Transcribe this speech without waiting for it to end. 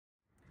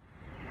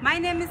My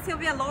name is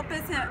Silvia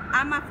Lopez, and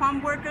I'm a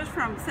farm worker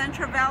from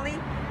Central Valley,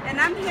 and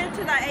I'm here to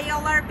the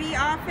ALRB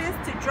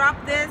office to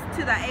drop this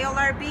to the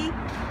ALRB,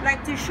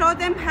 like to show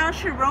them how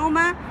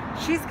Shiroma,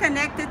 she's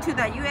connected to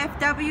the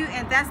UFW,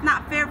 and that's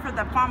not fair for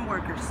the farm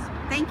workers.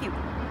 Thank you.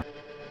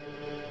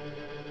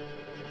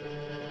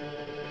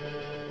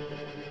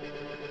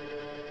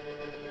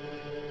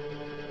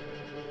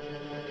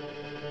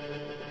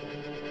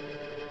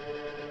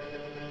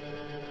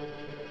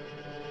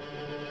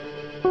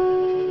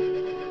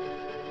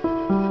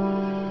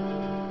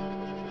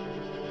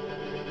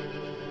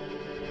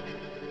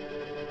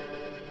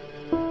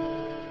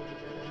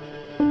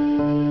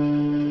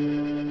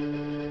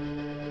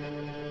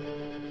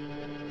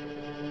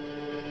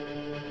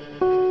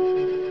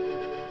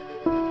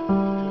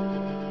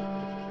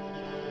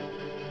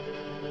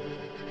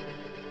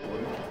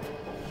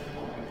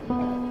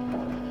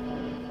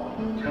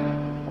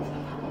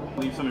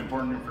 Leave some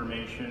important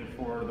information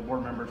for the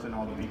board members and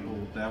all the people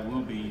that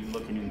will be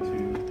looking into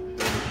the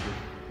issue.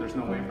 There's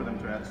no way for them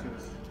to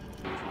access.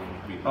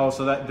 Oh,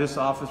 so that this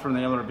office from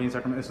the ALRB in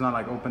Sacramento, it's not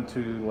like open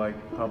to like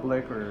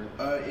public or?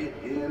 It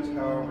is,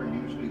 however,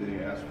 usually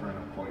they ask for an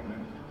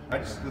appointment.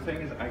 The thing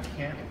is, I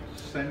can't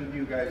send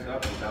you guys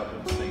up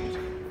without those things.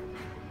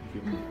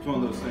 It's one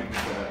of those things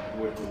that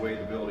with the way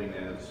the building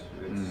is,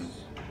 it's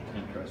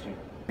interesting.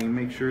 Can you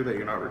make sure that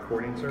you're not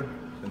recording, sir?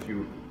 Since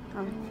you...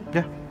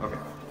 Yeah. Okay.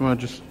 Well,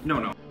 just...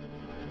 No.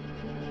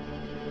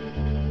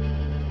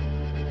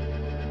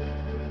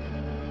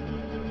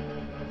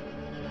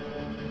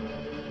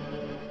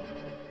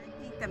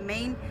 The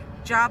main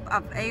job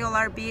of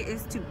ALRB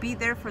is to be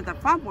there for the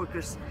farm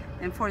workers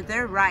and for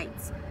their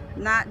rights,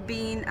 not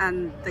being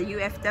on the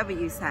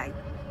UFW side.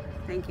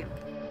 Thank you.